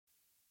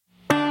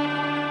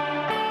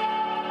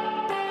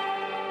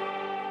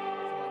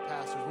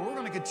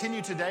going to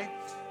continue today.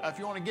 If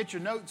you want to get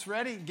your notes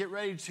ready, get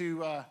ready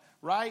to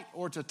write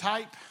or to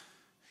type.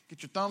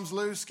 Get your thumbs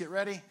loose, get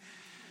ready.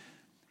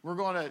 We're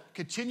going to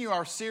continue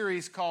our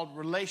series called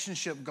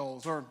Relationship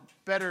Goals, or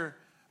better,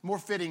 more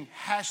fitting,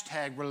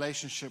 hashtag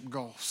relationship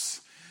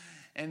goals.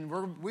 And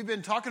we've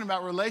been talking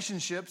about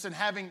relationships and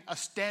having a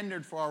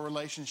standard for our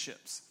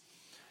relationships.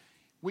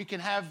 We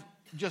can have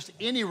just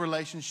any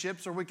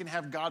relationships, or we can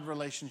have God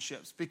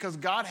relationships, because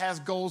God has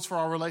goals for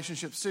our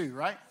relationships too,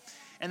 right?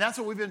 And that's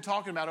what we've been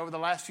talking about over the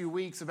last few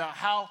weeks, about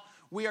how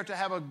we are to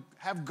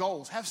have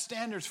goals, have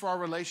standards for our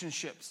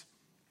relationships.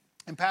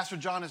 And Pastor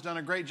John has done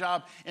a great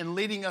job in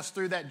leading us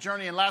through that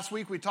journey. And last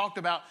week we talked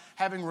about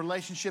having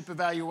relationship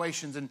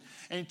evaluations. And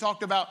he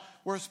talked about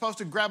we're supposed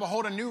to grab a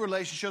hold of new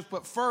relationships,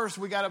 but first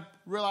we got to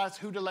realize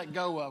who to let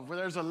go of. Where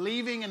there's a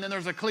leaving and then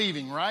there's a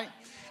cleaving, right?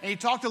 And he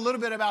talked a little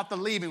bit about the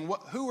leaving,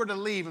 who we're to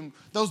leave, and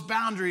those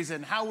boundaries,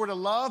 and how we're to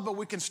love, but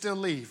we can still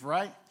leave,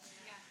 right?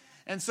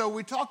 Yeah. And so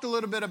we talked a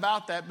little bit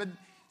about that. But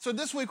so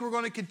this week we're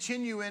going to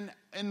continue in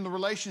the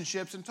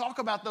relationships and talk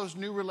about those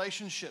new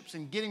relationships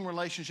and getting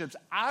relationships.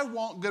 I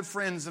want good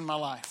friends in my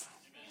life.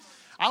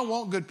 I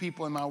want good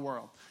people in my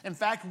world. In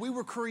fact, we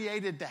were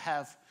created to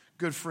have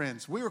good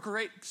friends. We were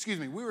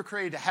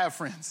created to have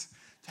friends,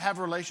 to have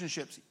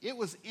relationships.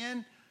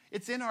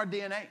 It's in our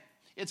DNA.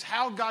 It's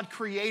how God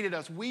created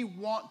us. We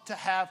want to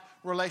have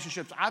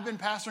relationships. I've been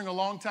pastoring a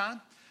long time.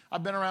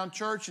 I've been around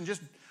church, and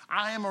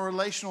I am a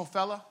relational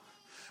fella.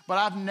 But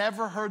I've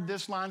never heard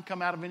this line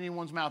come out of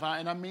anyone's mouth,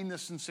 and I mean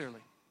this sincerely.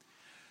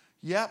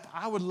 Yep,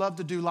 I would love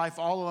to do life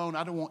all alone.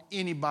 I don't want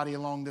anybody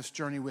along this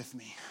journey with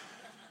me.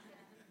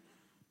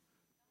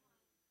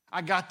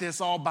 I got this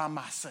all by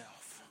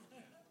myself.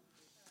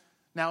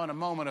 Now, in a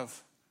moment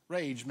of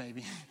rage,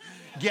 maybe,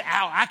 get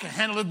out. I can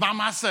handle it by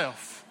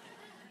myself.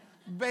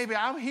 Baby,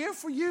 I'm here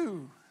for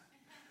you.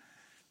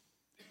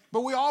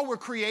 But we all were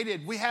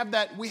created. We have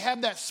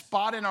that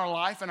spot in our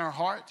life and our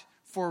heart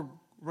for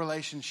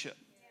relationship.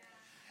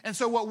 And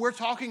so what we're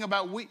talking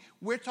about,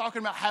 we're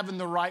talking about having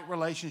the right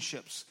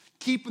relationships,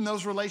 keeping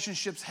those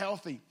relationships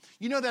healthy.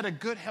 You know that a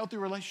good, healthy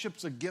relationship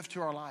is a gift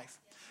to our life.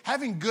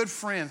 Having good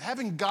friends,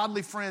 having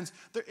godly friends,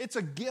 it's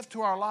a gift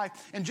to our life.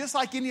 And just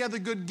like any other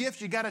good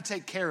gift, you got to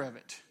take care of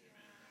it.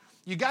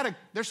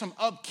 There's some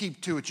upkeep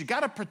to it. You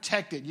got to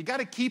protect it. You got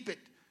to keep it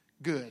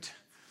good.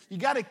 You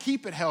got to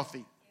keep it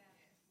healthy.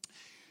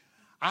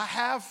 I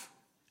have,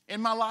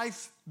 in my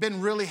life,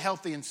 been really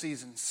healthy in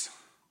seasons.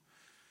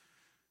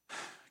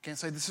 Can't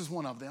say this is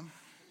one of them.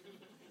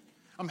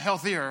 I'm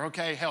healthier,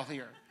 okay,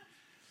 healthier.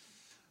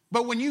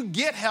 But when you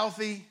get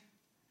healthy,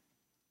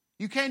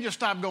 you can't just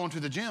stop going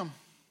to the gym.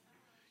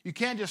 You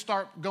can't just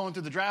start going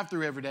to the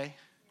drive-thru every day,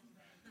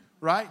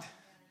 right?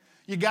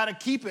 You got to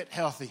keep it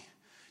healthy.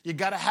 You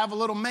got to have a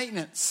little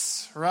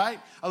maintenance, right?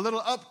 A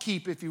little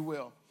upkeep, if you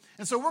will.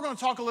 And so we're going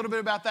to talk a little bit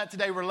about that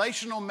today,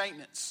 relational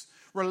maintenance,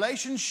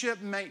 relationship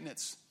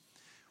maintenance.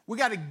 We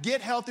got to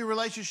get healthy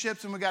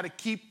relationships, and we got to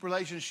keep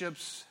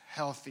relationships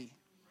healthy.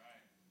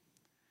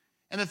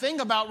 And the thing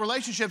about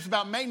relationships,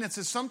 about maintenance,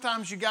 is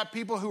sometimes you got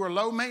people who are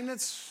low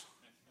maintenance.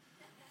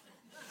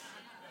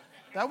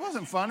 That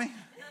wasn't funny.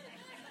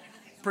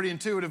 Pretty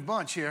intuitive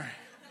bunch here.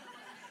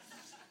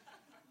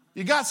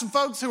 You got some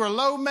folks who are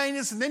low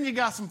maintenance, and then you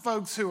got some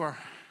folks who are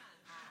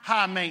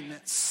high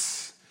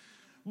maintenance.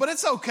 But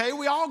it's okay.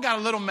 We all got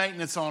a little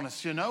maintenance on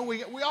us, you know.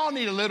 We all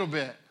need a little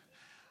bit.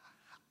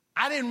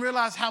 I didn't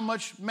realize how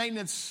much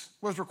maintenance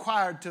was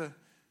required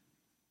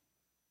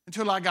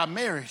until I got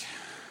married.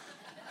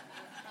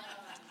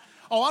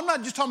 Oh, I'm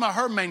not just talking about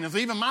her maintenance,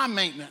 even my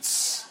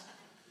maintenance.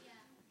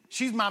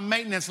 She's my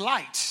maintenance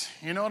light.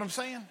 You know what I'm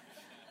saying?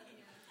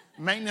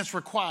 Maintenance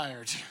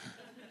required.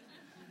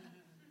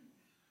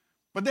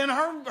 But then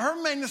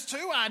her maintenance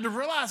too, I had to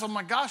realize, oh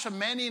my gosh, a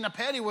mani and a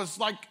pedi was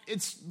like,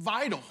 it's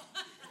vital.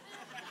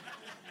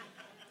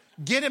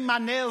 Getting my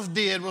nails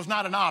did was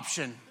not an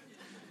option.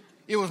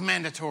 It was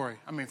mandatory.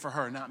 I mean, for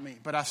her, not me.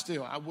 But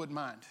I wouldn't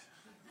mind.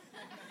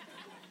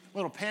 A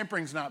little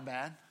pampering's not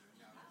bad.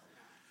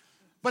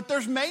 But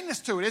there's maintenance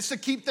to it. It's to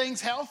keep things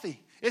healthy.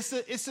 It's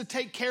to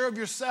take care of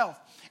yourself.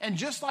 And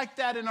just like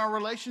that in our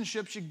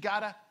relationships, you got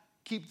to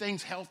keep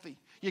things healthy.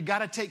 You got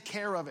to take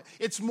care of it.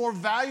 It's more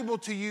valuable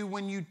to you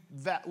when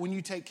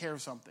you take care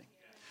of something.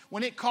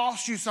 When it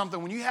costs you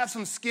something, when you have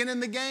some skin in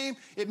the game,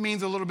 it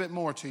means a little bit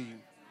more to you.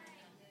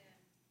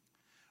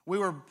 I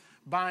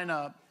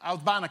was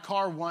buying a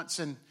car once,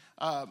 and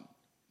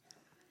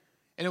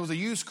it was a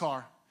used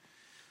car.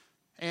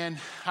 And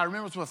I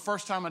remember it was the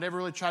first time I'd ever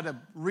really tried to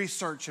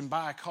research and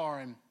buy a car.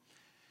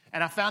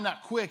 And I found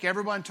out quick.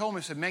 Everyone told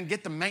me, said, man,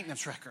 get the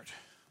maintenance record.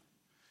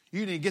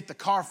 You need to get the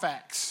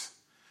Carfax.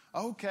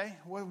 Okay,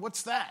 well,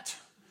 what's that?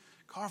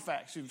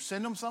 Carfax. You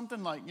send them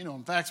something like,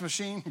 fax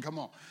machine? Come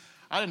on.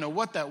 I didn't know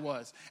what that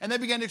was. And they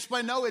began to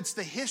explain, no, it's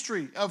the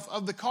history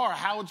of the car,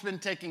 how it's been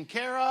taken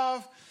care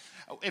of,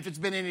 if it's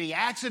been any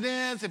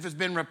accidents, if it's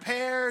been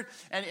repaired.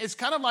 And it's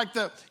kind of like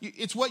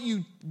it's what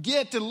you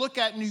get to look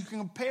at and you can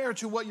compare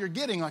to what you're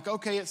getting. Like,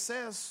 okay, it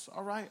says,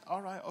 all right,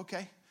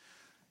 okay.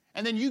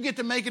 And then you get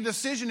to make a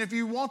decision if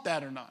you want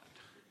that or not.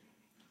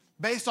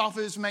 based off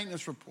of his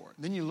maintenance report.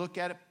 Then you look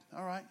at it,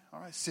 all right,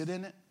 sit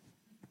in it.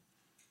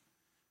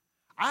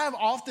 I have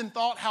often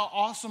thought how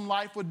awesome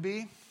life would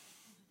be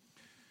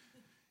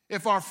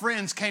if our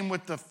friends came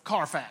with the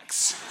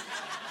Carfax.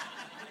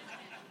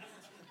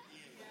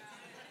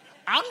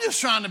 I'm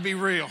just trying to be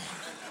real.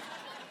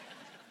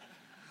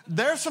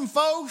 There's some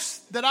folks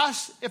that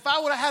if I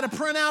would have had a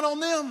printout on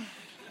them,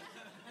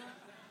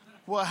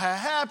 what had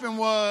happened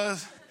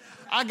was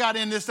I got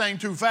in this thing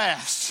too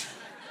fast.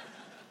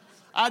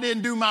 I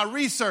didn't do my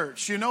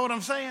research. You know what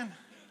I'm saying?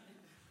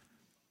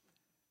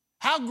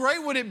 How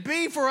great would it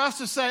be for us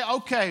to say,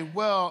 okay,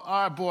 well,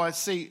 all right, boy,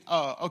 see,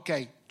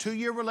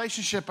 2-year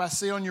relationship I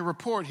see on your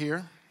report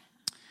here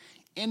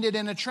ended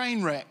in a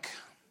train wreck.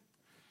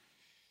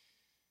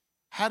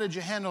 How did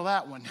you handle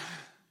that one?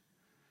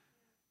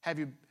 Have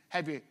you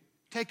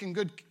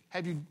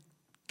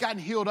gotten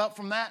healed up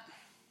from that?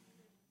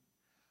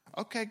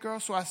 Okay, girl,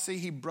 so I see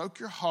he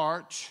broke your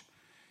heart.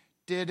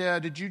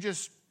 Did you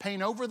just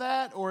paint over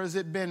that, or has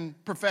it been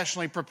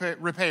professionally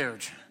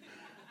repaired?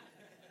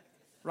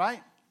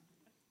 Right?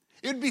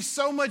 It would be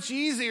so much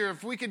easier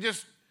if we could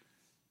just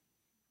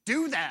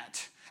do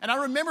that. And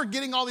I remember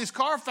getting all these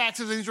Carfaxes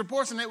and these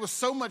reports, and it was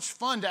so much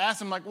fun to ask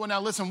them, like, well, now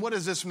listen, what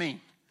does this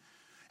mean?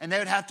 And they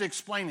would have to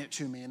explain it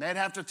to me, and they'd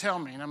have to tell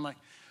me. And I'm like,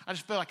 I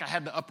just feel like I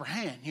had the upper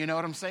hand. You know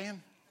what I'm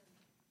saying?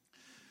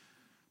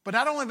 But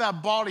not only have I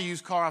bought a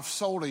used car, I've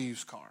sold a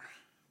used car.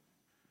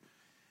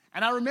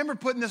 And I remember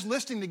putting this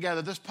listing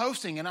together, this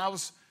posting, and I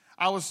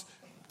was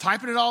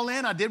typing it all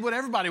in. I did what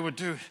everybody would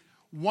do.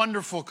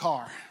 Wonderful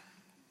car.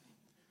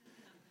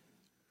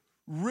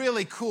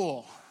 Really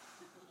cool.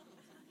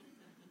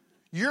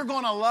 You're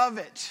going to love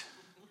it.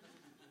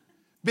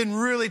 Been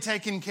really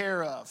taken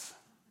care of.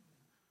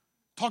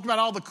 Talked about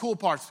all the cool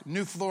parts.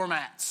 New floor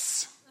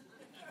mats.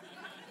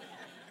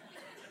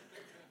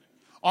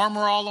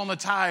 Armor all on the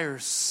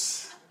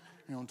tires.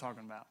 You know what I'm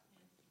talking about.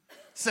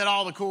 Said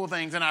all the cool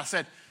things. And I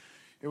said,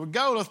 here we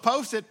go. Let's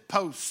post it.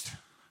 Post.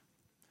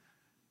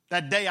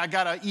 That day I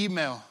got an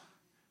email.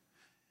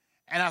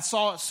 And I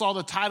saw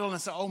the title and I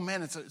said, oh,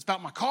 man, it's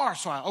about my car.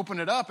 So I opened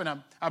it up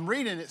and I'm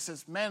reading it. It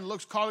says, man,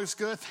 car looks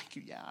good. Thank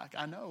you. Yeah,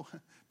 I know.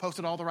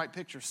 Posted all the right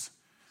pictures.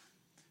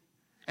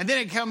 And then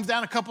it comes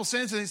down a couple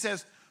sentences and he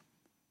says,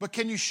 but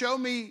can you show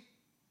me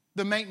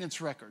the maintenance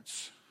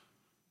records?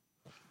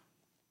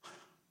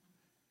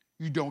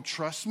 You don't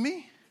trust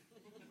me?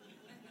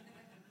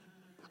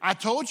 I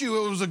told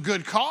you it was a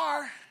good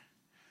car.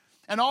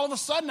 And all of a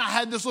sudden I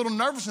had this little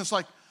nervousness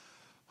like,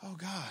 oh,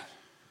 God.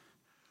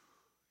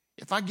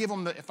 If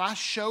I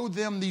show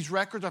them these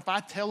records, if I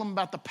tell them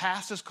about the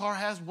past this car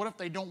has, what if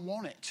they don't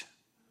want it?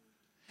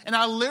 And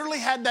I literally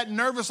had that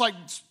nervous, like,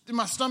 in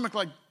my stomach,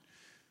 like,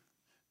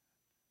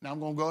 now I'm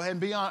going to go ahead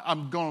and be honest.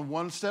 I'm going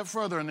one step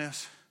further in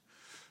this.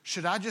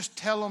 Should I just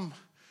tell them,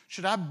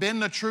 should I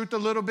bend the truth a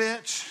little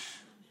bit?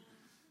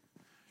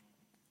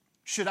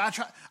 Should I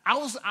try?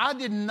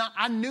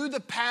 I knew the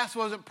past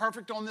wasn't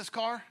perfect on this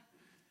car,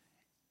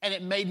 and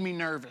it made me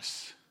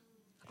nervous.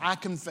 I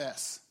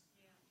confess.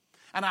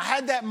 And I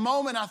had that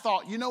moment, I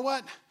thought, you know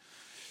what?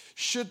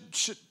 Should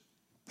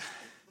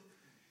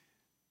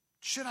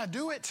I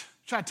do it?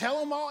 Should I tell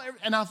them all?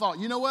 And I thought,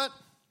 you know what?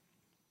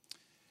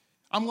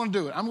 I'm going to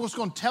do it. I'm just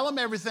going to tell them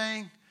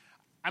everything.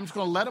 I'm just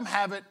going to let them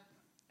have it,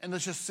 and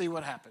let's just see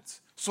what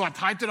happens. So I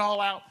typed it all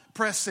out,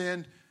 pressed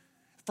send.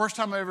 First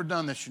time I've ever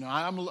done this, you know.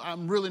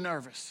 I'm really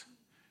nervous.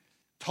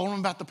 Told them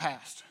about the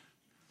past.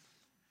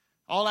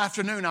 All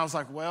afternoon, I was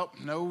like, well,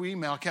 no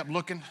email. I kept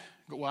looking.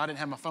 Well, I didn't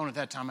have my phone at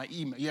that time. My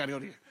email. You got to go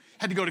to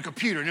had to go to the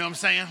computer, you know what I'm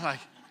saying?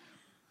 Like,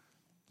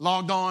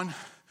 logged on.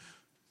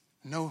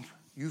 No,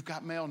 you've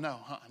got mail? No,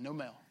 no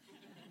mail.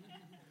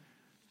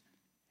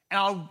 And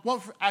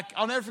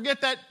I'll never forget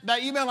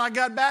that email I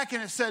got back,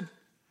 and it said,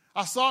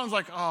 I saw it, and I was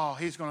like, oh,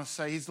 he's going to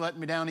say, he's letting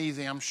me down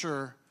easy, I'm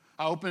sure.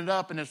 I opened it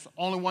up, and it's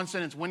only one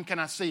sentence, when can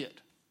I see it?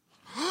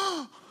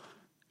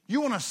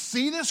 You want to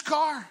see this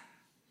car?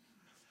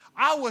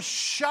 I was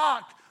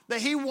shocked that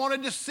he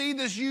wanted to see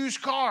this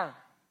used car.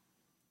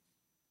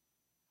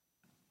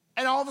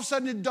 And all of a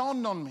sudden it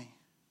dawned on me.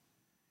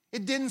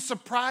 It didn't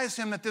surprise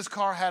him that this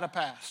car had a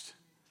past.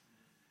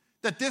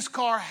 That this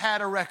car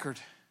had a record.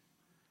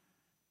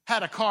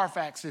 Had a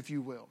Carfax, if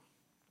you will.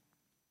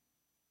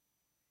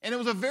 And it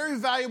was a very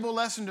valuable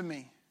lesson to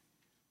me.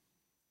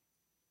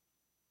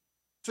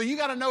 So you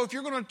got to know, if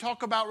you're going to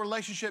talk about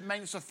relationship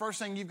maintenance, the first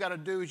thing you've got to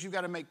do is you've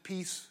got to make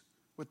peace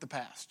with the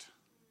past.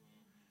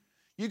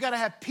 You got to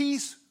have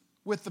peace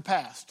with the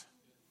past.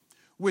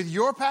 With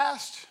your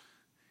past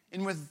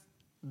and with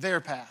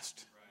their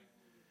past.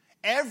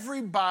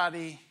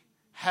 Everybody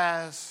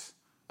has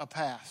a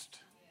past.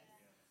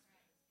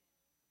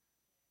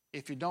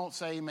 If you don't,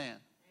 say amen.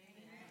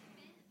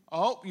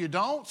 Oh, you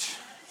don't?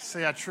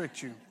 Say I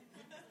tricked you.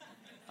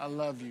 I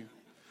love you.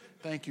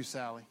 Thank you,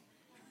 Sally,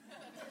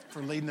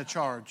 for leading the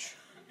charge.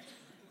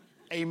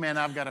 Amen,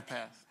 I've got a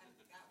past.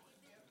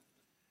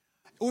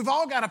 We've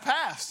all got a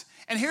past.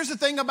 And here's the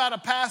thing about a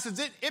past is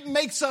it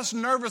makes us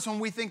nervous when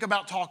we think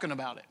about talking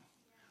about it.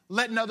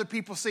 letting other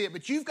people see it.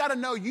 But you've got to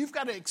know, you've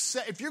got to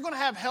accept, if you're going to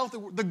have healthy,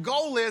 the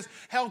goal is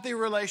healthy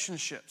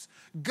relationships,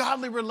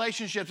 godly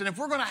relationships. And if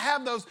we're going to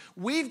have those,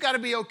 we've got to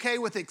be okay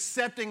with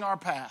accepting our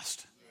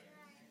past.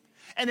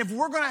 And if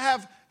we're going to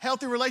have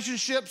healthy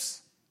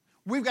relationships,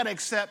 we've got to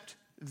accept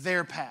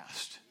their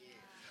past.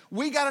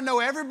 We got to know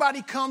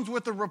everybody comes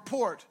with a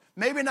report.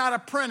 Maybe not a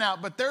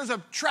printout, but there's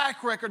a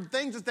track record,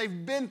 things that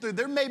they've been through.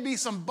 There may be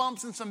some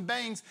bumps and some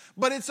bangs,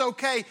 but it's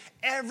okay.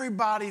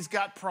 Everybody's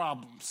got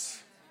problems.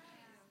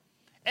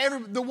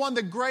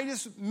 The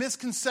greatest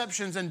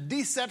misconceptions and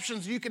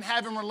deceptions you can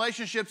have in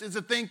relationships is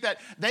to think that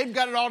they've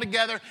got it all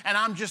together and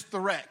I'm just the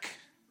wreck.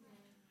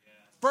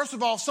 First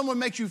of all, if someone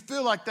makes you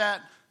feel like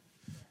that,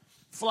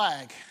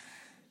 flag.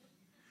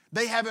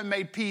 They haven't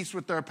made peace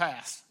with their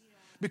past.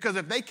 Because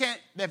if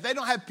they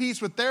don't have peace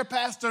with their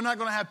past, they're not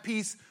going to have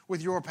peace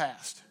with your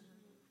past.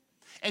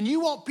 And you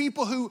want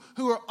people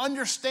who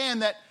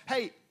understand that,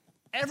 hey,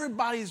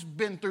 everybody's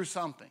been through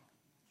something.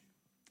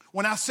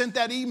 When I sent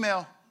that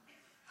email,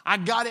 I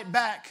got it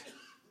back.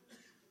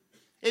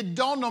 It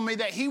dawned on me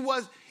that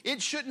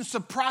it shouldn't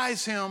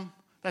surprise him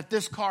that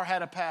this car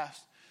had a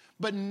past,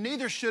 but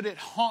neither should it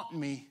haunt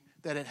me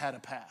that it had a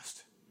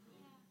past.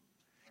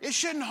 It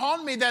shouldn't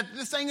haunt me that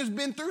this thing has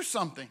been through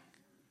something.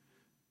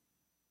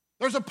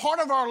 There's a part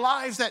of our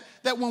lives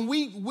that when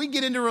we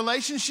get into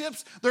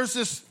relationships, there's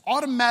this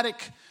automatic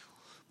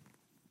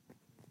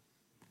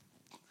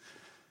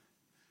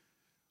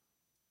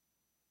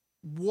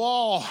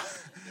wall.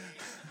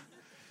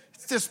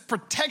 It's this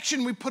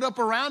protection we put up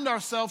around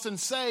ourselves and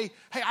say,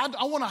 hey,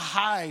 I want to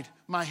hide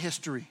my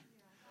history.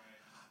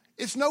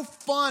 It's no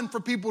fun for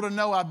people to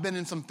know I've been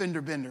in some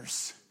fender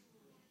benders.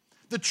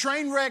 The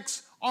train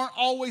wrecks aren't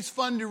always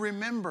fun to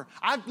remember.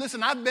 I've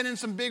been in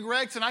some big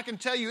wrecks, and I can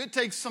tell you it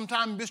takes some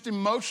time just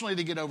emotionally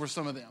to get over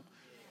some of them.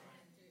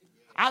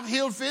 I've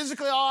healed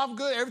physically, I'm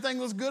good. Everything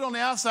was good on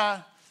the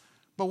outside.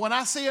 But when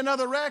I see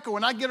another wreck or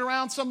when I get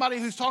around somebody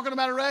who's talking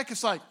about a wreck,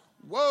 it's like,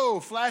 whoa,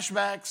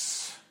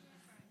 flashbacks.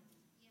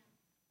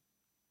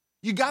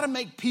 You got to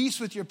make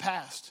peace with your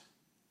past.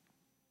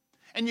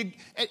 And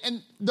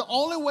the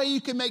only way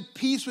you can make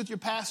peace with your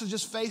past is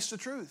just face the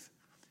truth.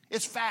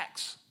 It's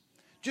facts.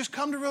 Just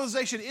come to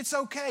realization, it's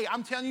okay.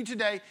 I'm telling you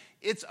today,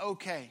 it's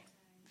okay.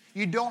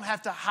 You don't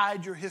have to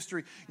hide your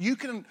history. You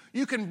can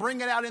bring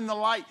it out in the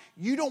light.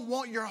 You don't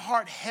want your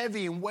heart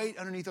heavy and weight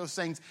underneath those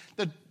things.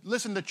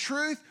 Listen, the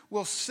truth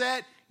will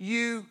set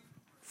you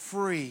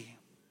free.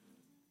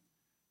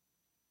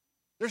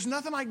 There's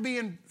nothing like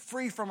being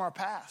free from our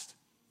past.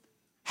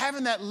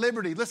 Having that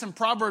liberty. Listen,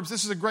 Proverbs,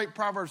 this is a great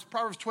Proverbs.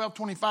 Proverbs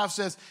 12:25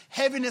 says,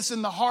 heaviness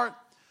in the heart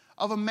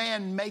of a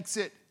man makes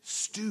it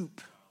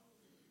stoop.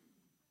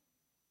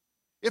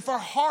 If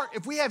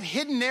we have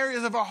hidden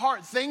areas of our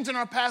heart, things in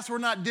our past we're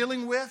not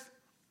dealing with,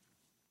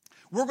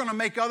 we're going to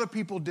make other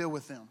people deal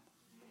with them.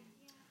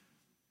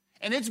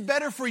 And it's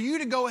better for you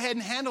to go ahead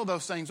and handle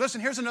those things. Listen,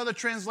 here's another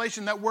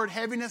translation. That word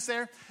heaviness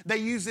there, they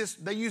use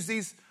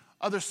these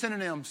other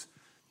synonyms.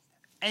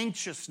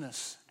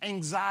 Anxiousness,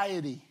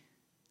 anxiety,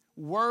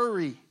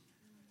 worry.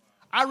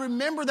 I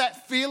remember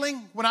that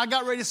feeling when I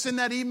got ready to send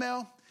that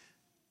email.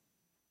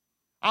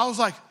 I was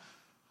like,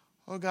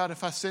 oh God,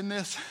 if I send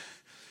this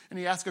and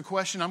he asks a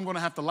question, I'm going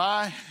to have to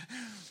lie.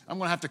 I'm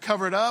going to have to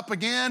cover it up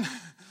again.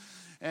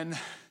 And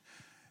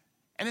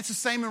it's the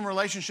same in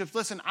relationships.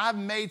 Listen, I've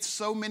made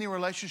so many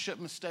relationship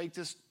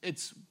mistakes.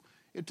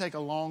 It'd take a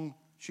long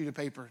sheet of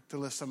paper to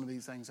list some of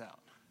these things out.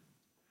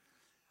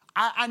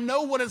 I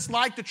know what it's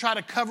like to try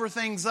to cover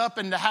things up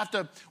and to have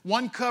to,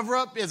 one cover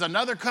up is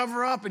another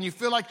cover up, and you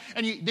feel like,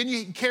 then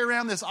you carry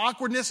around this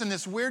awkwardness and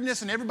this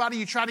weirdness, and everybody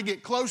you try to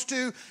get close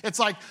to, it's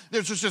like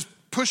there's just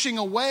pushing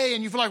away,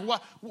 and you feel like,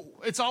 what?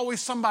 It's always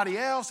somebody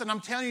else. And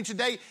I'm telling you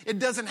today, it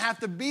doesn't have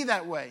to be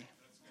that way.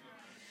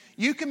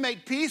 You can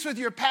make peace with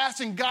your past,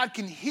 and God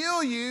can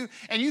heal you,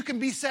 and you can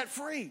be set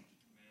free.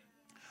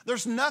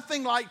 There's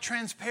nothing like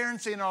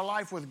transparency in our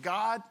life with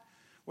God,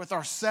 with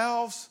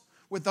ourselves,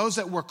 with those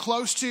that we're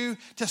close to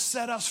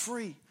set us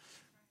free.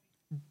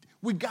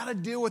 We got to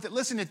deal with it.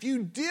 Listen, if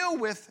you deal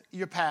with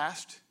your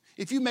past,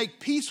 if you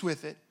make peace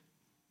with it,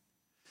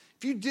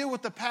 if you deal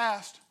with the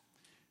past,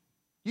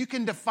 you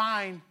can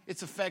define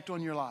its effect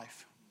on your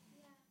life.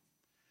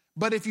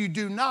 But if you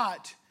do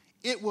not,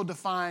 it will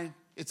define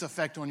its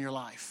effect on your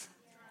life.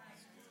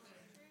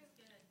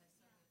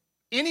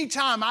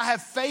 Anytime I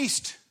have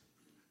faced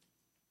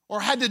or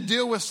had to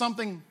deal with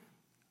something,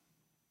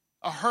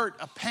 a hurt,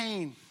 a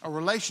pain, a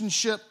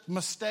relationship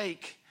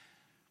mistake,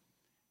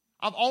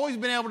 I've always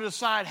been able to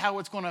decide how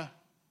it's going to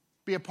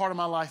be a part of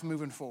my life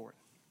moving forward.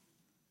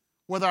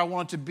 Whether I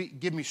want it to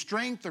give me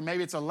strength, or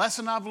maybe it's a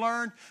lesson I've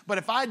learned. But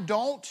if I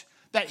don't,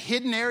 that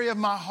hidden area of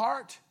my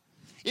heart,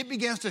 it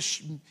begins to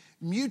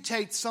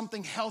mutate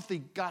something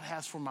healthy God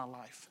has for my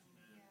life.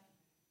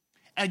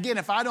 And again,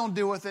 if I don't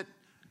deal with it,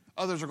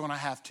 others are going to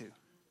have to,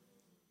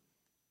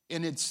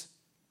 in its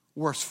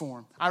worst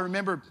form. I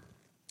remember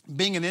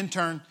being an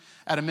intern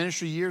at a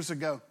ministry years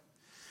ago,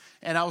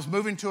 and I was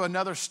moving to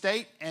another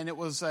state, and it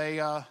was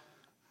a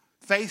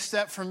faith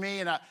step for me,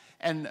 and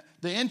And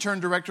the intern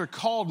director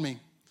called me.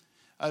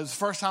 It was the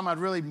first time I'd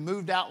really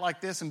moved out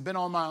like this and been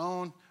on my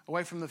own,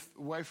 away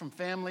from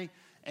family.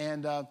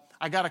 And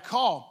I got a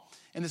call.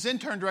 And this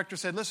intern director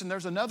said, listen,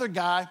 there's another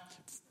guy.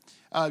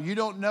 You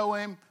don't know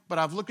him, but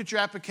I've looked at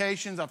your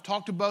applications. I've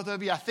talked to both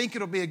of you. I think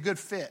it'll be a good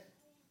fit.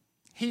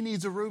 He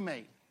needs a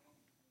roommate.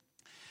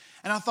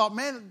 And I thought,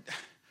 man,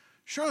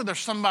 surely there's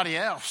somebody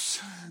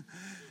else.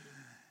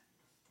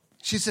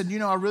 She said,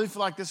 I really feel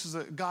like this is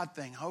a God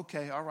thing.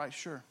 Okay, all right,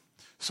 sure.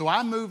 So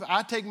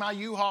I take my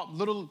U-Haul,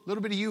 little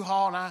bit of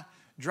U-Haul, and I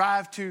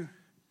drive to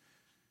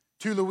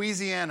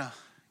Louisiana.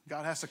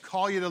 God has to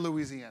call you to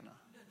Louisiana.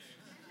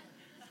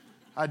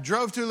 I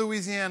drove to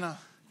Louisiana,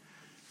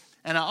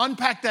 and I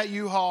unpacked that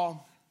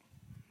U-Haul,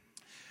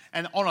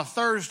 and on a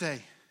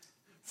Thursday,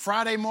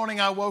 Friday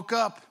morning I woke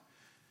up,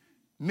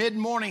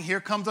 mid-morning,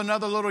 here comes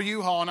another little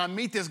U-Haul, and I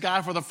meet this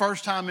guy for the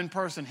first time in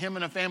person, him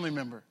and a family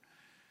member.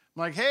 I'm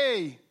like,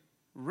 hey,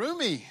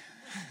 roomie,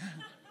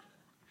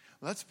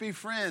 let's be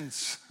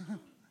friends.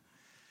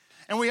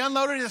 And we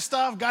unloaded his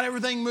stuff, got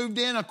everything moved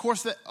in. Of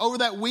course, over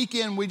that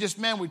weekend, we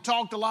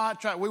talked a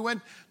lot. We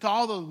went to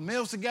all the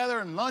meals together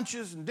and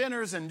lunches and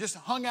dinners and just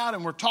hung out,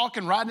 and we're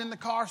talking, riding in the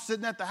car,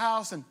 sitting at the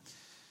house. And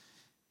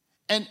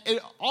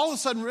it all of a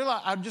sudden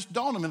realized, I just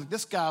dawned on me, like,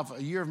 this guy, for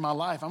a year of my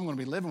life, I'm going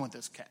to be living with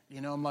this cat.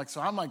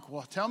 I'm like,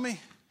 well, tell me,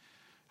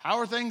 how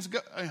are things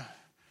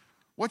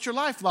what's your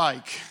life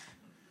like?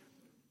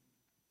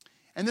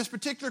 And this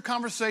particular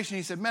conversation,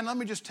 he said, man, let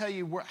me just tell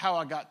you how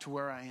I got to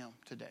where I am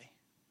today.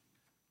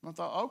 And I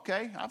thought,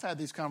 okay, I've had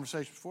these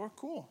conversations before.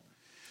 Cool.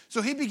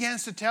 So he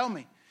begins to tell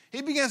me.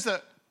 He begins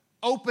to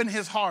open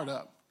his heart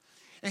up.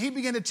 And he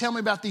began to tell me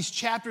about these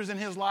chapters in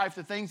his life,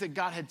 the things that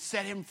God had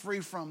set him free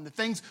from, the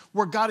things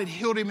where God had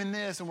healed him in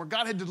this and where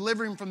God had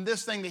delivered him from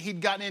this thing that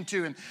he'd gotten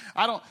into.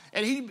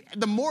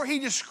 The more he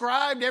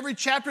described every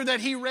chapter that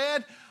he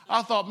read,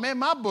 I thought, man,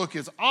 my book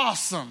is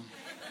awesome.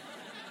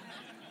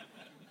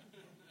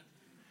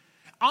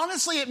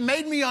 Honestly, it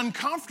made me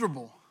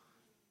uncomfortable.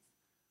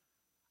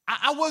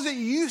 I wasn't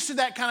used to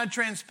that kind of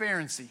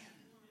transparency.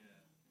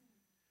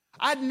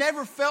 I'd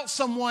never felt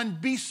someone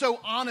be so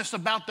honest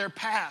about their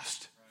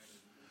past.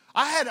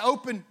 I had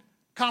open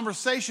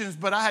conversations,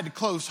 but I had a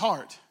closed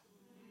heart.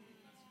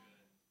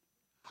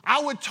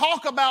 I would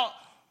talk about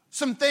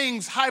some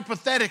things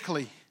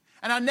hypothetically,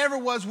 and I never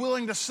was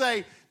willing to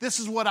say, this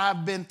is what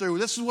I've been through.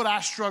 This is what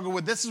I struggle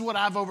with. This is what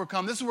I've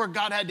overcome. This is where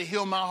God had to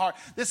heal my heart.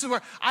 This is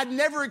where I'd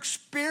never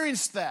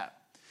experienced that.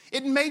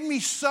 It made me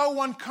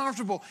so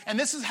uncomfortable. And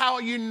this is how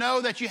you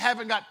know that you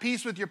haven't got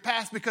peace with your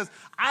past, because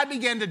I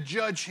began to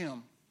judge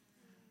him.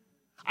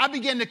 I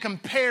began to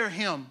compare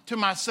him to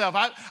myself.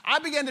 I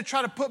began to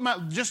try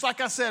to just like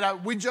I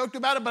said, we joked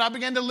about it, but I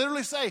began to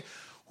literally say,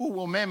 oh,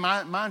 well, man,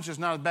 mine's just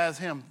not as bad as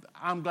him.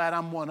 I'm glad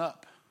I'm one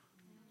up.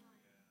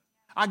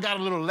 I got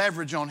a little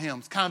leverage on him.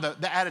 It's kind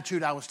of the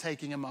attitude I was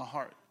taking in my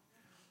heart.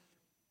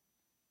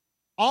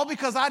 All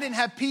because I didn't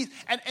have peace.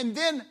 And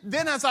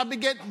then as I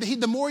began,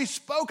 the more he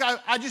spoke,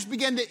 I just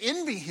began to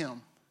envy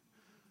him.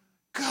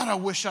 God, I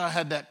wish I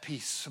had that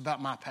peace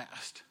about my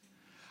past.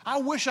 I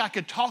wish I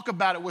could talk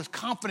about it with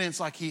confidence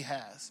like he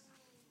has.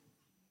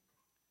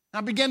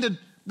 I began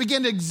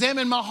to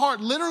examine my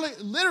heart.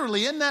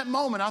 Literally in that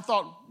moment, I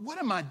thought, what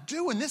am I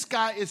doing? This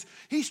guy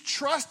he's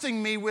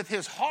trusting me with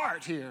his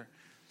heart here.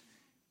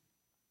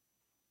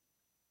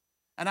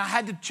 And I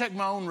had to check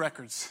my own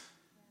records.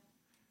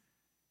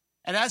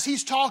 And as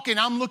he's talking,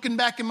 I'm looking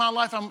back in my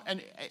life,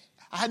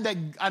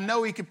 I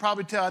know he could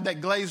probably tell I had that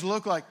glazed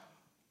look, like,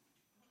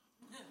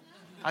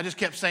 I just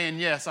kept saying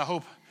yes. I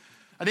hope.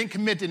 I didn't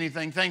commit to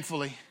anything,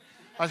 thankfully.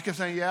 I just kept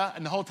saying yeah,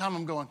 and the whole time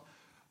I'm going,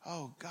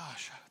 oh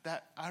gosh,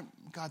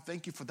 God,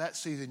 thank you for that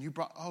season. You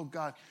brought, oh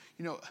God,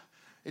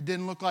 it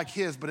didn't look like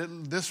his,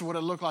 but this is what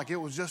it looked like. It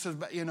was just as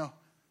bad, And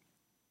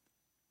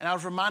I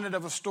was reminded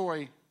of a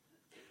story,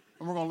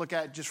 and we're going to look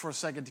at it just for a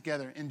second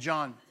together in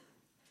John.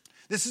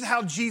 This is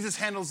how Jesus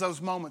handles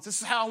those moments.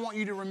 This is how I want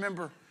you to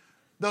remember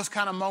those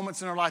kind of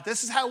moments in our life.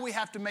 This is how we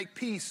have to make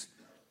peace.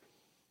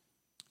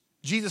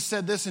 Jesus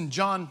said this in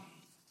John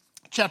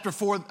chapter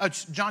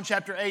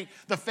 8.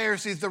 The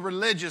Pharisees, the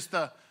religious,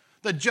 the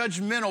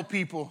judgmental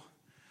people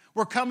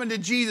were coming to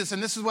Jesus.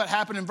 And this is what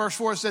happened in verse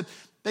 4.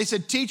 They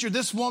said, teacher,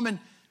 this woman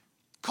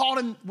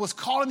was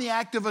caught in the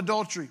act of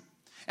adultery.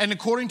 And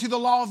according to the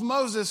law of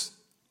Moses,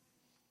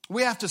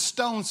 we have to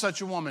stone such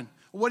a woman.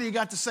 What do you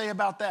got to say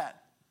about that?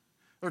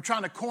 They were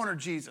trying to corner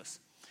Jesus.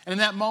 And in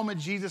that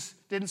moment, Jesus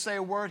didn't say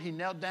a word. He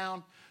knelt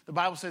down. The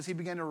Bible says he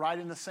began to write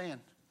in the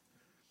sand.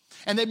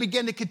 And they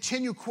began to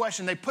continue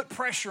questioning. They put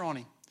pressure on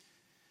him.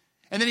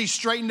 And then he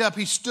straightened up.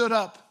 He stood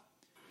up.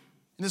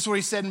 And this is what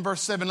he said in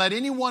verse 7. Let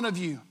any one of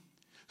you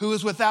who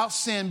is without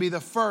sin be the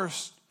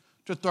first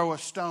to throw a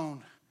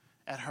stone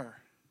at her.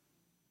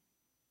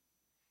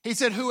 He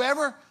said,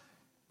 whoever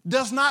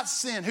does not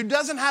sin, who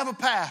doesn't have a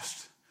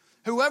past,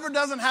 whoever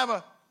doesn't have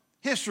a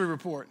history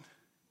report,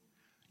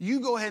 you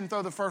go ahead and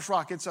throw the first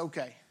rock. It's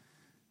okay.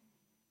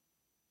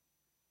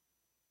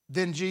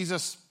 Then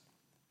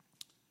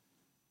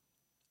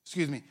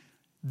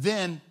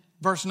Then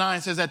verse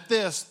 9 says, at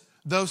this,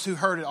 those who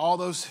heard it, all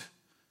those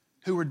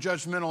who were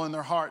judgmental in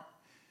their heart,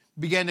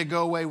 began to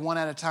go away one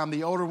at a time,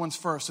 the older ones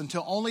first,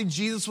 until only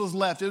Jesus was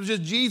left. It was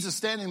just Jesus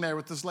standing there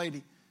with this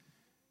lady.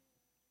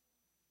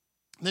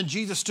 Then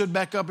Jesus stood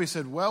back up. He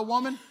said, well,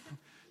 woman,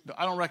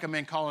 I don't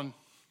recommend calling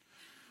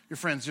your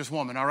friends just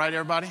woman, all right,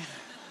 everybody?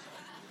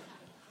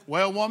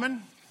 Well,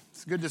 woman,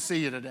 it's good to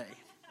see you today.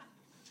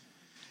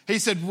 He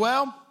said,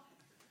 well,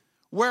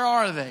 where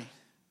are they?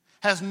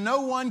 Has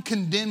no one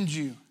condemned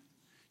you?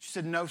 She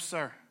said, no,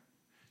 sir.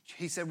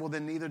 He said, well,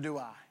 then neither do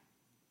I.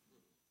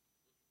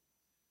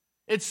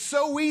 It's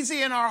so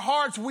easy in our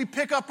hearts. We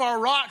pick up our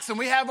rocks and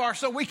we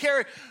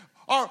carry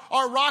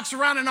our rocks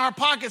around in our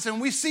pockets,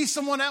 and we see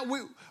someone else.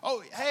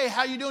 Hey,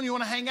 how you doing? You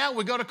want to hang out?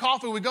 We go to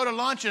coffee, we go to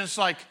lunch, and it's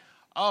like,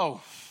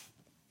 oh.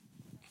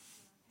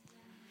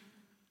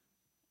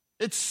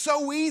 It's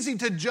so easy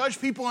to judge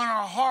people in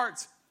our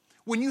hearts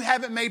when you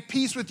haven't made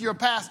peace with your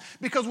past.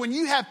 Because when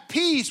you have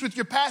peace with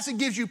your past, it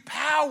gives you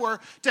power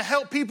to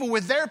help people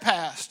with their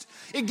past.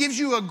 It gives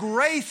you a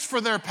grace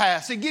for their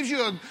past. It gives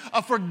you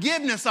a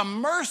forgiveness, a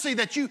mercy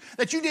that you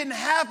didn't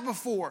have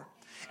before.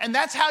 And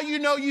that's how you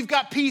know you've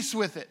got peace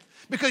with it.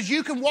 Because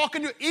you can walk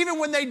into, even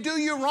when they do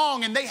you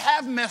wrong and they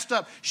have messed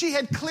up, she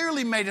had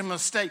clearly made a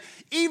mistake.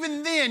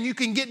 Even then, you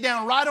can get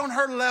down right on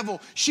her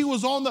level. She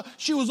was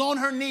on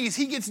her knees.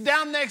 He gets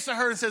down next to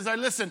her and says, hey,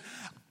 listen,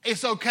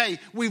 it's okay.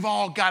 We've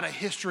all got a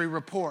history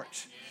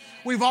report.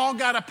 We've all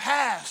got a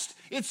past.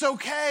 It's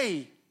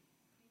okay.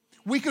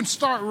 We can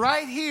start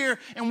right here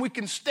and we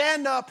can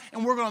stand up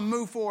and we're going to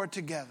move forward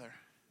together.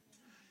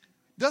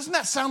 Doesn't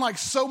that sound like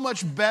so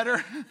much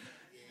better?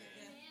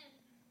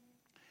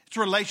 It's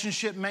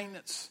relationship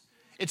maintenance.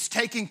 It's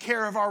taking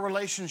care of our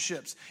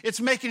relationships. It's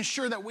making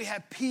sure that we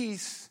have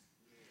peace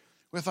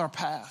with our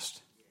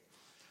past.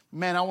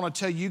 Man, I want to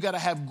tell you, you got to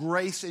have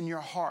grace in your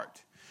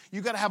heart.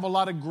 You got to have a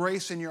lot of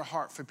grace in your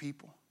heart for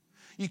people.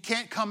 You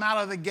can't come out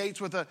of the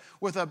gates with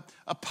a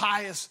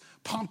pious,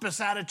 pompous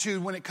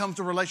attitude when it comes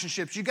to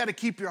relationships. You got to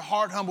keep your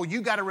heart humble.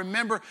 You got to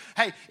remember,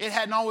 hey, it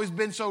hadn't always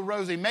been so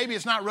rosy. Maybe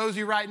it's not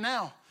rosy right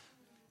now.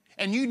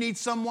 And you need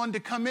someone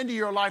to come into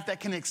your life that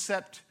can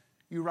accept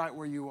you right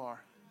where you are.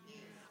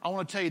 I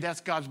want to tell you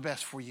that's God's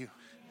best for you.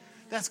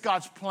 That's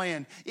God's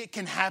plan. It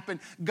can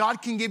happen.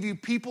 God can give you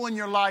people in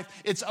your life.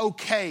 It's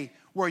okay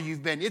where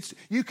you've been.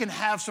 You can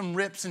have some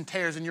rips and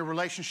tears in your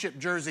relationship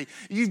jersey.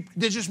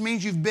 That just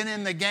means you've been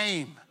in the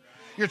game.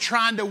 You're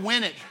trying to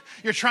win it.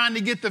 You're trying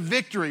to get the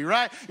victory,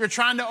 right? You're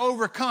trying to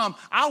overcome.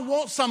 I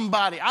want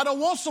somebody. I don't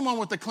want someone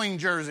with a clean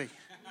jersey.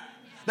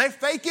 They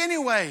fake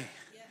anyway.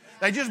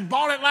 They just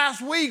bought it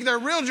last week. Their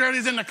real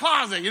jersey's in the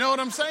closet. You know what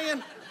I'm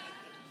saying?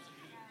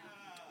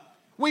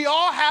 We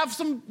all have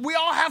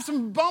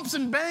some bumps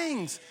and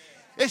bangs.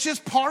 It's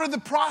just part of the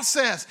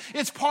process.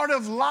 It's part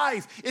of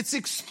life. It's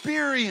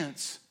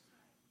experience.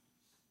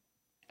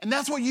 And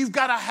that's what you've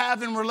got to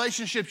have in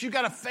relationships. You've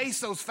got to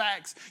face those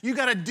facts. You've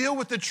got to deal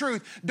with the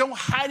truth. Don't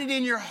hide it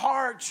in your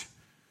heart.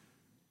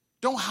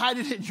 Don't hide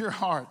it in your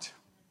heart.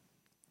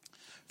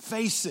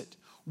 Face it.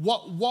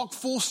 Walk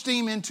full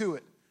steam into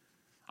it.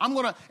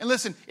 And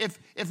listen,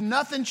 if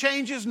nothing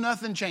changes,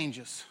 nothing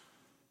changes.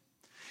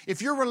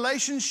 If your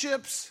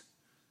relationships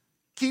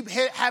keep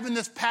having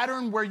this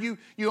pattern where you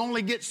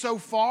only get so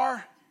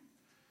far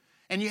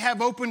and you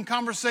have open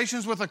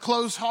conversations with a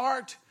closed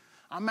heart,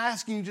 I'm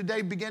asking you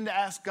today, begin to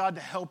ask God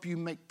to help you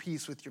make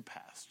peace with your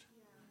past.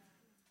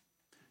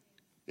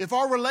 If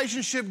our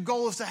relationship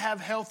goal is to have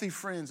healthy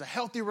friends,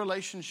 healthy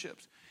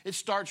relationships, it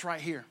starts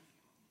right here.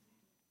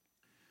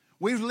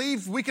 We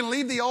can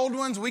leave the old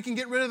ones, we can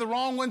get rid of the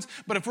wrong ones,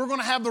 but if we're going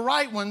to have the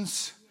right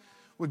ones,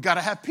 we've got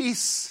to have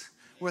peace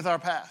with our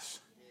past.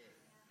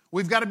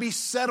 We've got to be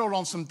settled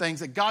on some things,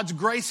 that God's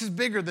grace is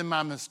bigger than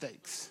my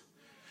mistakes,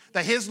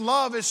 that His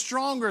love is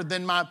stronger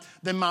than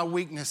my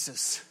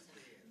weaknesses.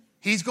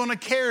 He's going to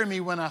carry me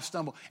when I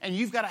stumble. And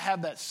you've got to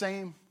have that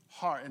same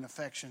heart and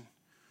affection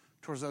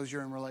towards those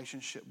you're in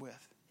relationship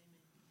with.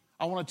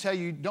 I want to tell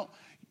you,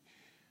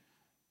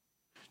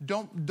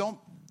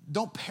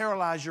 don't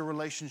paralyze your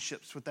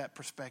relationships with that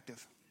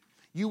perspective.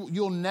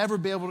 You'll never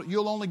be able to,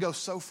 you'll only go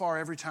so far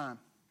every time.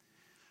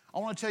 I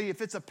want to tell you,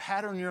 if it's a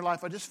pattern in your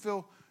life, I just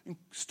feel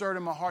stirred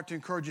in my heart to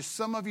encourage you.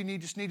 Some of you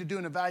just need to do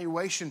an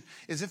evaluation.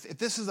 Is if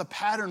this is a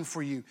pattern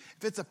for you,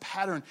 if it's a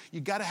pattern,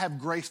 you got to have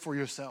grace for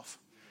yourself.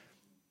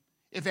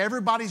 If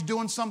everybody's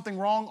doing something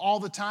wrong all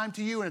the time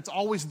to you and it's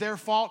always their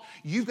fault,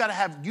 you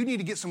need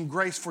to get some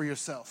grace for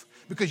yourself,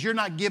 because you're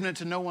not giving it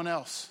to no one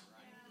else.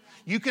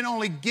 You can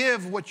only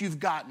give what you've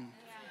gotten.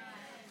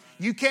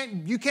 You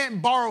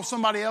can't borrow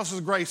somebody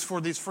else's grace for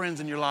these friends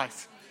in your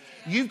life.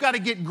 You've got to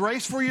get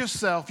grace for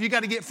yourself. You got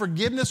to get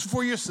forgiveness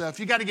for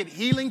yourself. You got to get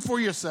healing for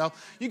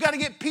yourself. You got to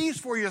get peace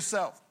for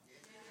yourself.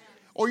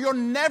 Or you'll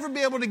never be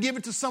able to give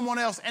it to someone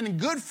else. And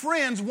good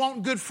friends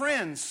want good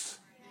friends.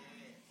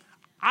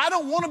 I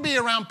don't want to be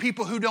around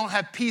people who don't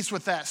have peace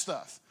with that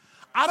stuff.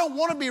 I don't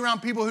want to be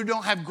around people who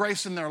don't have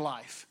grace in their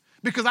life,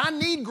 because I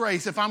need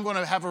grace if I'm going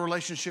to have a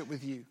relationship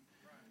with you.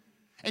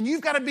 And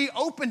you've got to be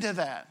open to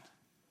that.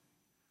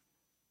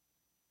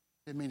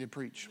 Didn't mean to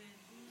preach.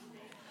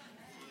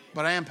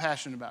 but I am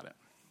passionate about it.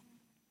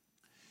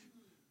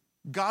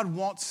 God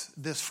wants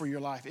this for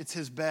your life. It's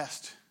his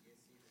best.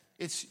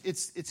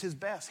 It's his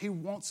best. He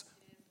wants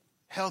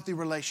healthy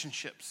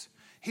relationships.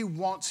 He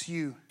wants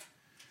you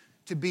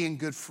to be in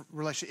good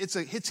relationships.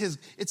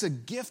 It's a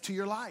gift to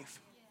your life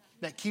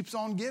that keeps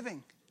on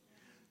giving.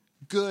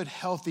 Good,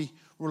 healthy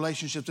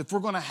relationships. If we're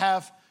going to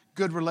have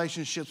good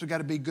relationships, we got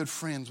to be good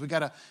friends. We got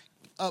to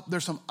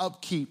there's some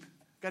upkeep.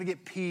 Got to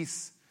get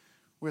peace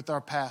with our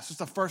past. It's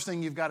the first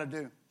thing you've got to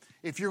do.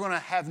 If you're going to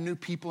have new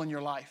people in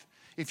your life,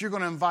 if you're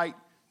going to invite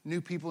new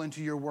people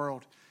into your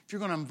world, if you're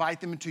going to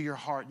invite them into your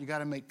heart, you got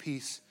to make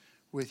peace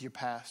with your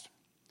past.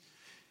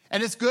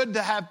 And it's good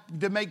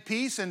to make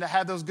peace and to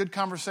have those good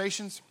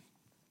conversations.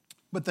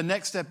 But the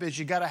next step is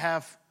you got to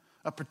have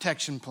a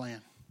protection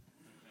plan.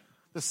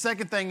 The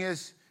second thing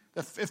is,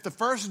 if the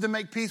first is to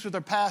make peace with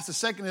our past, the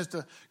second is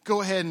to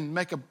go ahead and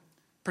make a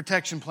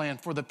protection plan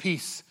for the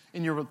peace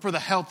for the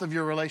health of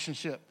your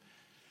relationship.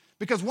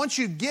 Because once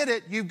you get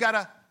it, you've got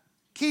to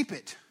keep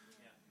it.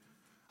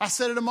 I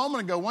said it a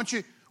moment ago. Once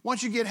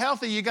you get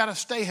healthy, you got to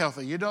stay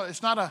healthy.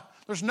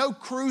 There's no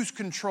cruise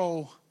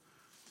control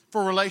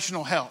for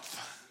relational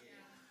health.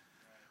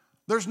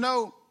 There's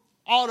no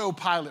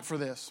autopilot for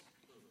this.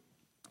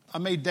 I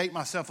may date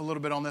myself a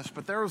little bit on this,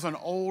 but there was an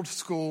old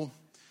school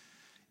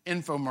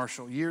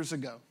infomercial years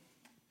ago.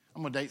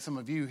 I'm going to date some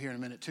of you here in a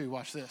minute too.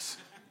 Watch this.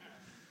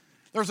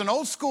 There's an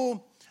old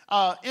school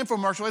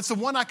infomercial. It's the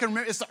one I can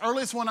remember. It's the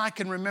earliest one I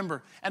can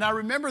remember. And I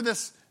remember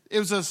this. It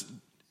was a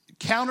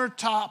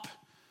countertop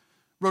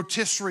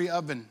rotisserie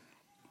oven.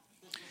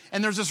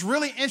 And there's this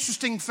really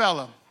interesting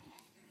fellow.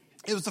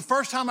 It was the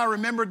first time I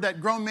remembered that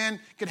grown men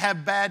could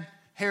have bad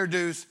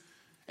hairdos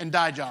and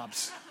dye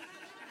jobs.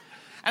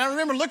 And I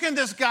remember looking at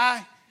this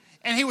guy,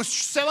 and he was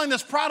selling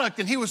this product,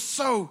 and he was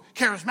so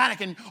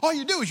charismatic. And all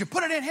you do is you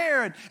put it in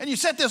here, and you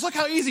set this. Look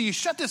how easy. You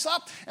shut this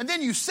up, and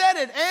then you set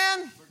it,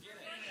 and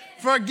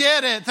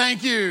forget it.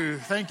 Thank you.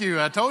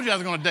 I told you I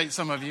was going to date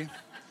some of you.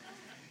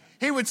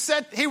 He would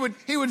set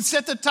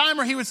the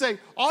timer. He would say,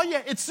 "Oh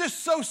yeah, it's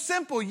just so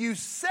simple. You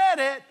set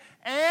it,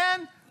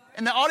 and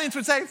the audience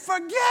would say,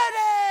 forget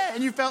it."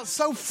 And you felt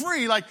so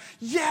free, like,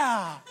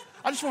 yeah,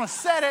 I just want to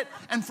set it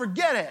and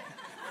forget it.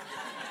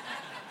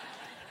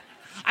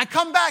 I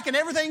come back and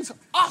everything's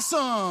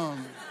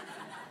awesome.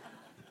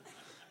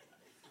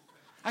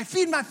 I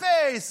feed my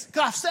face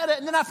because I said it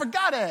and then I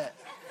forgot it.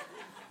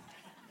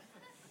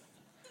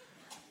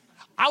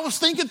 I was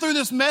thinking through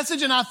this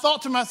message and I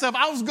thought to myself,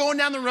 I was going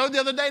down the road the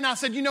other day and I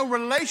said,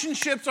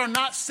 relationships are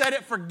not set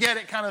it, forget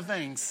it kind of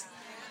things.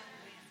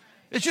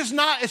 It's just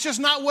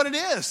not what it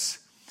is.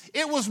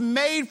 It was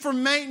made for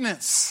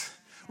maintenance.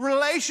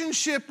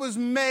 Relationship was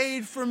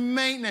made for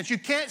maintenance. You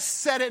can't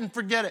set it and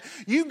forget it.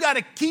 You've got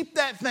to keep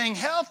that thing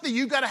healthy.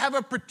 You've got to have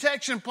a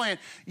protection plan.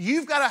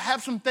 You've got to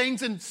have some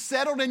things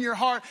settled in your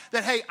heart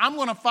that, hey, I'm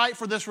going to fight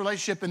for this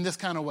relationship in this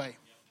kind of way.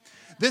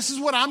 This is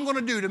what I'm going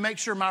to do to make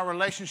sure my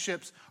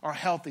relationships are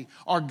healthy,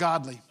 are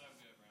godly.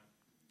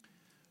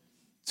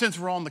 Since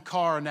we're on the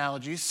car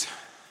analogies,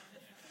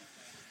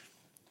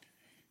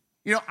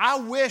 I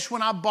wish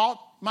when I bought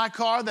my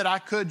car that I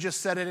could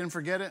just set it and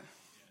forget it.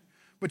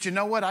 But you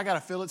know what? I got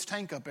to fill its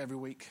tank up every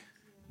week.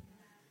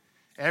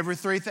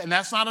 And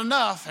that's not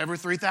enough. Every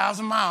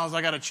 3,000 miles,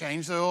 I got to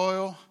change the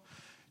oil,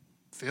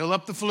 fill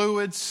up the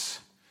fluids,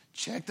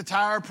 check the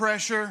tire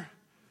pressure.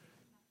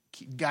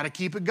 Got to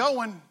keep it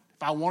going.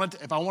 If I want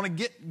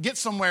to get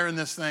somewhere in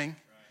this thing,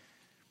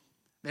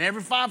 then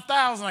every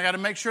 5,000, I got to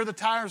make sure the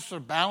tires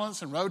are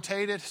balanced and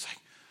rotated. It's like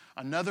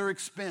another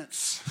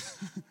expense.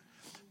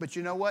 But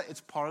you know what? It's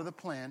part of the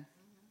plan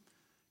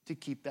to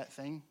keep that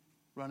thing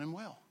running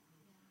well.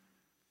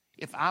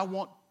 If I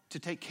want to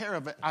take care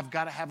of it, I've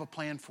got to have a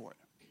plan for it.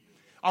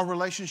 Our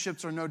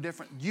relationships are no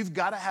different. You've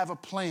got to have a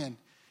plan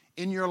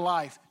in your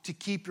life to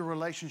keep your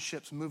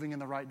relationships moving in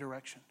the right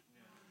direction.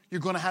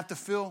 You're going to have to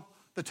fill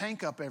the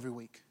tank up every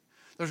week.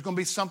 There's going to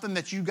be something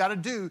that you've got to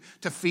do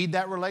to feed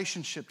that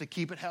relationship, to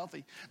keep it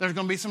healthy. There's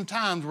going to be some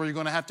times where you're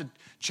going to have to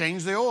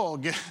change the oil.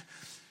 You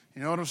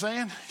know what I'm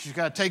saying? You've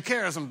got to take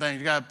care of some things.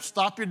 You've got to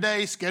stop your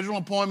day, schedule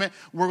an appointment.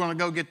 We're going to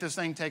go get this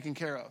thing taken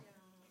care of.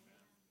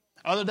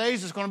 Other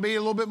days, it's going to be a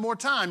little bit more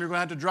time. You're going to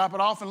have to drop it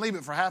off and leave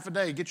it for half a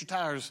day. Get your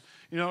tires.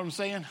 You know what I'm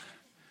saying?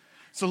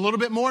 It's a little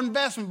bit more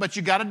investment, but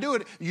you got to do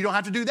it. You don't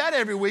have to do that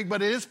every week,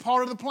 but it is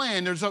part of the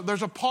plan. There's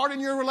a part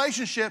in your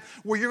relationship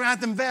where you're going to have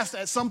to invest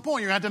at some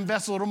point. You're going to have to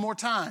invest a little more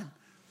time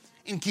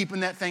in keeping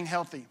that thing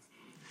healthy.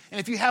 And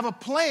if you have a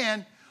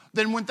plan,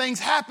 then when things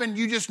happen,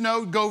 you just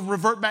go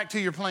revert back to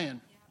your plan.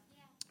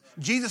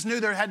 Jesus knew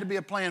there had to be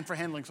a plan for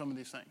handling some of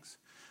these things.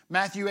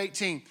 Matthew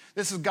 18.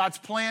 This is God's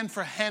plan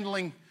for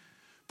handling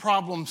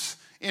problems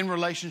in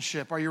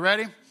relationship. Are you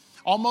ready?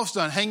 Almost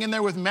done. Hang in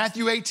there with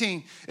Matthew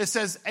 18. It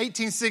says,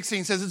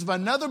 18:16 says, if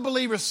another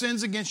believer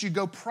sins against you,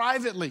 go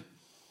privately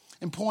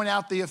and point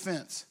out the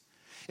offense.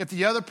 If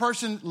the other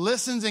person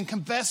listens and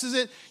confesses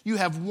it, you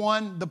have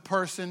won the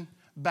person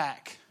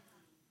back.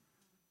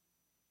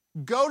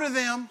 Go to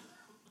them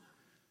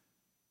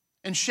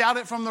and shout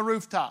it from the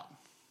rooftop.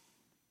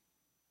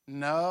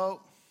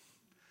 No.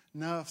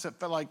 No, it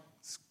felt like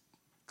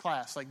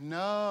class. Like,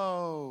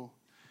 no,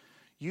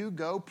 you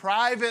go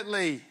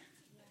privately.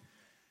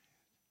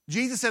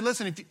 Jesus said,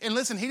 listen, he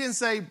didn't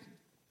say,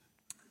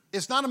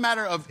 it's not a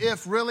matter of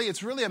if, really,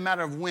 it's really a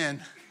matter of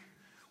when.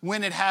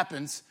 When it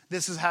happens,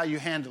 this is how you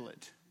handle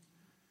it.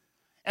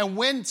 And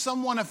when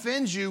someone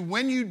offends you,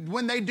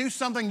 when they do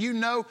something you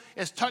know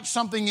has touched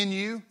something in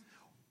you,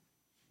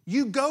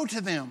 you go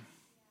to them.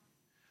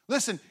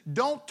 Listen,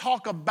 don't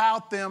talk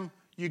about them,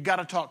 you got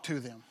to talk to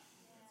them.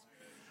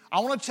 I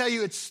want to tell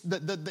you, it's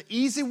the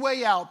easy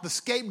way out, the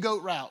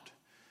scapegoat route,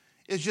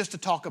 is just to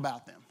talk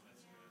about them.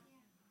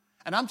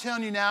 And I'm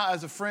telling you now,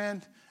 as a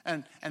friend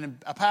and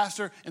a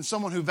pastor and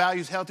someone who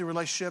values healthy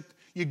relationship,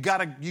 you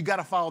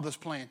gotta follow this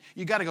plan.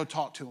 You gotta go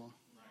talk to them.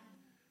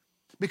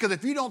 Because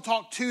if you don't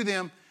talk to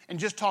them and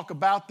just talk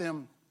about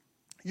them,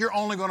 you're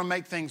only going to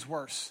make things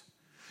worse.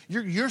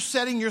 You're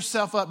setting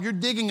yourself up. You're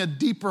digging a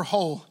deeper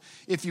hole,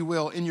 if you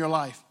will, in your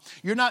life.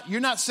 You're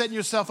not setting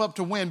yourself up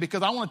to win,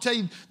 because I want to tell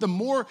you, the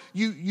more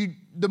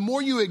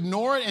you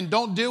ignore it and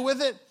don't deal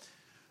with it,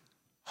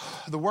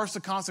 the worse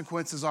the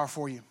consequences are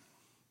for you.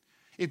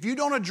 If you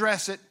don't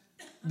address it,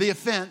 the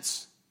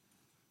offense,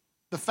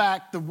 the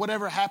fact that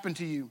whatever happened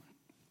to you,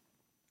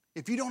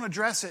 if you don't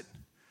address it,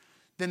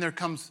 then there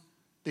comes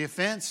the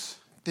offense.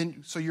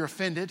 So you're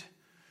offended.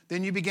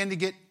 Then you begin to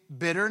get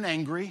bitter and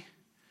angry.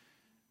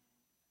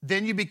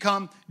 Then you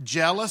become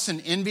jealous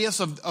and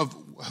envious of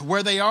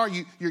where they are.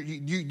 You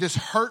this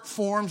hurt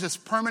forms, this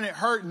permanent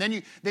hurt.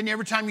 And then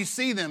every time you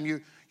see them,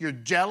 you're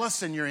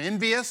jealous and you're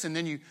envious. And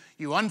then you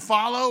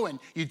unfollow and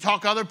you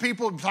talk to other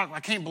people. I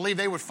can't believe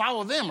they would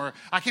follow them, or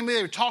I can't believe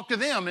they would talk to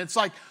them. It's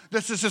like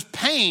this is just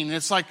pain.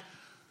 It's like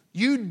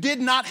you did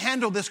not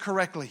handle this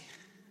correctly.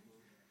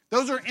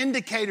 Those are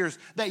indicators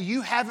that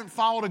you haven't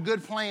followed a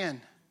good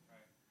plan.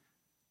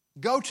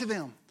 Go to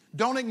them.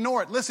 Don't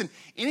ignore it. Listen,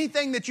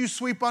 anything that you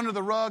sweep under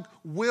the rug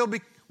will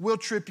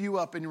trip you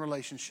up in your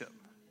relationship.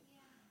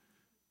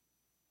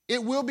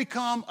 It will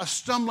become a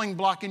stumbling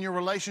block in your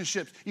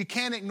relationships. You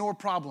can't ignore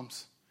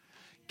problems.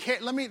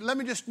 Let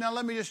me just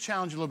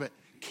challenge you a little bit.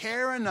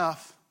 Care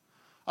enough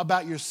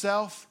about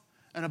yourself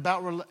and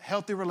about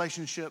healthy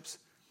relationships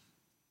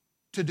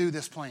to do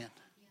this plan,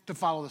 to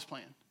follow this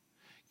plan.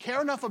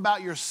 Care enough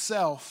about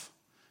yourself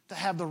to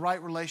have the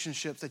right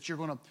relationships that you're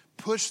going to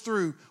push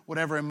through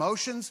whatever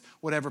emotions,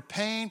 whatever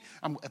pain.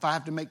 If I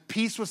have to make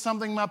peace with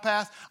something in my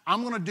past,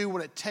 I'm going to do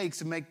what it takes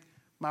to make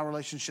my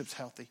relationships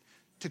healthy,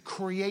 to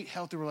create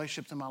healthy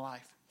relationships in my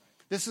life.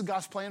 This is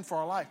God's plan for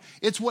our life.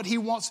 It's what He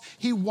wants.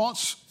 He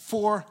wants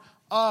for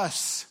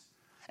us.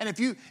 And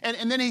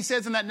then He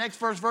says in that next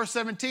verse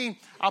 17,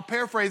 I'll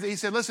paraphrase it. He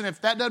said, listen,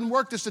 if that doesn't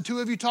work, just the two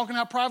of you talking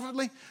out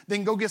privately,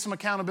 then go get some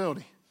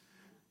accountability.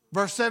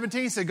 Verse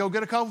 17 said, go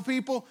get a couple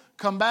people,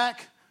 come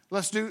back,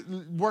 let's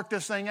work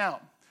this thing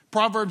out.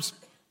 Proverbs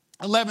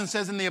 11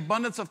 says, in the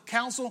abundance of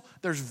counsel,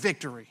 there's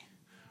victory.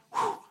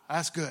 Whew,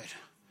 that's good.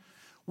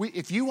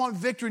 If you want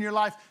victory in your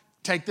life,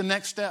 take the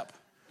next step.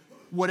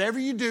 Whatever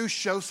you do,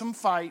 show some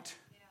fight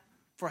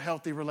for a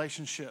healthy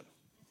relationship.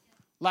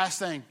 Last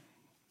thing.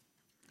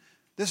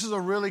 This is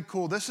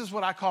this is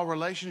what I call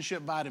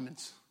relationship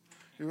vitamins.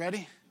 You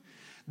ready?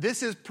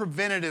 This is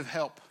preventative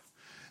help.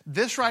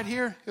 This right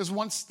here is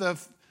once the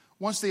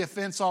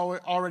offense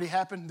already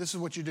happened, this is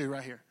what you do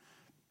right here.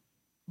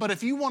 But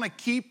if you want to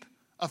keep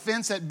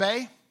offense at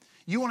bay,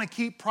 you want to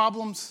keep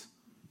problems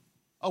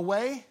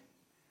away,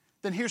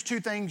 then here's two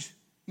things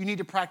you need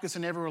to practice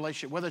in every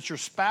relationship. Whether it's your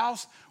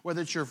spouse,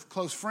 whether it's your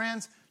close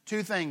friends,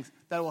 two things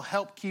that will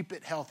help keep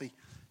it healthy.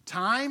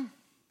 Time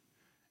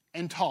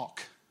and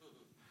talk.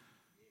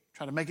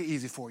 Try to make it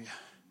easy for you.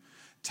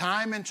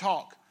 Time and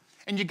talk.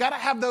 And you got to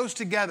have those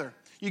together.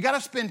 You got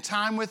to spend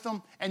time with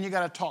them, and you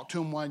got to talk to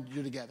them while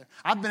you're together.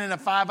 I've been in a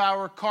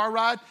 5-hour car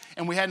ride,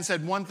 and we hadn't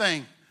said one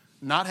thing.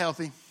 Not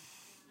healthy.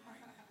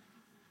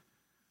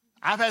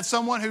 I've had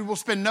someone who will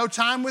spend no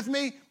time with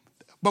me,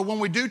 but when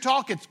we do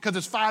talk, it's because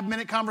it's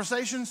 5-minute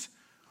conversations.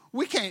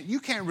 You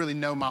can't really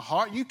know my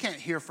heart. You can't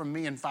hear from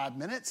me in 5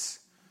 minutes.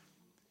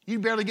 You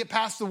barely get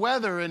past the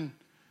weather and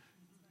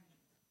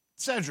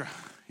et cetera,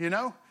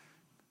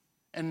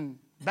 and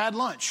bad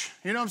lunch.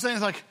 You know what I'm saying?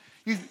 It's like,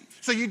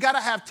 so you got to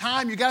have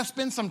time. You got to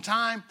spend some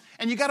time,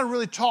 and you got to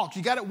really talk.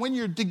 You got to, when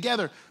you're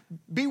together,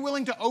 be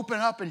willing to open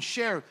up and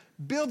share.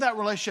 Build that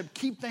relationship.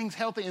 Keep things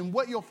healthy. And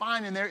what you'll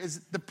find in there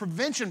is the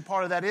prevention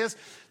part of that is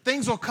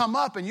things will come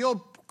up, and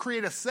you'll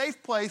create a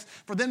safe place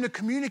for them to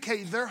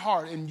communicate their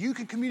heart, and you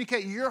can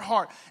communicate your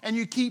heart, and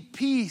you keep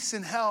peace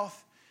and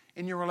health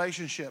in your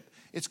relationship.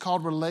 It's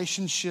called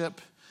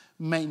relationship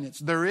maintenance.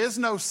 There is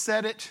no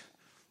set it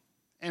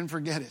and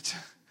forget it.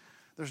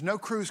 There's no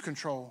cruise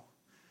control.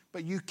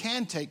 But you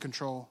can take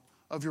control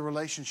of your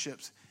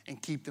relationships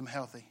and keep them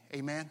healthy.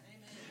 Amen?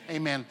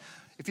 Amen.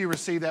 If you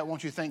receive that,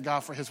 won't you thank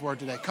God for His word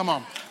today? Come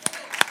on.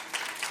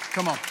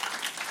 Come on.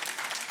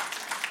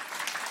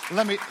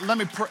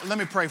 Let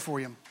me pray for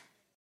you.